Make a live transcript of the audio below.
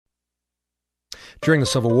During the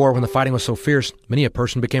Civil War, when the fighting was so fierce, many a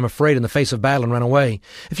person became afraid in the face of battle and ran away.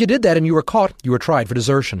 If you did that and you were caught, you were tried for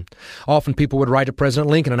desertion. Often people would write to President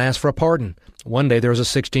Lincoln and ask for a pardon. One day there was a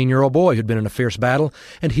 16-year-old boy who'd been in a fierce battle,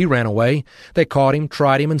 and he ran away. They caught him,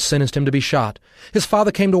 tried him, and sentenced him to be shot. His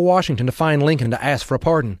father came to Washington to find Lincoln to ask for a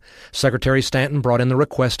pardon. Secretary Stanton brought in the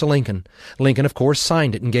request to Lincoln. Lincoln, of course,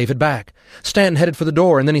 signed it and gave it back. Stanton headed for the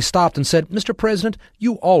door, and then he stopped and said, "Mr. President,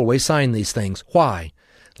 you always sign these things. Why?"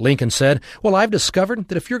 Lincoln said, "Well, I've discovered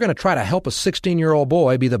that if you're going to try to help a 16-year-old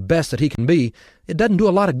boy be the best that he can be, it doesn't do a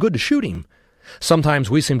lot of good to shoot him." Sometimes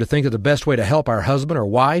we seem to think that the best way to help our husband or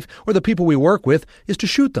wife or the people we work with is to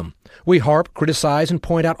shoot them. We harp, criticize, and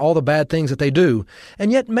point out all the bad things that they do.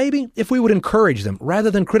 And yet maybe if we would encourage them rather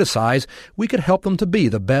than criticize, we could help them to be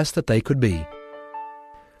the best that they could be.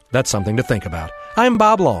 That's something to think about. I'm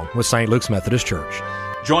Bob Long with St. Luke's Methodist Church.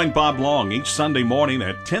 Join Bob Long each Sunday morning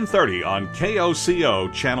at 10:30 on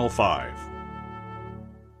KOCO Channel 5.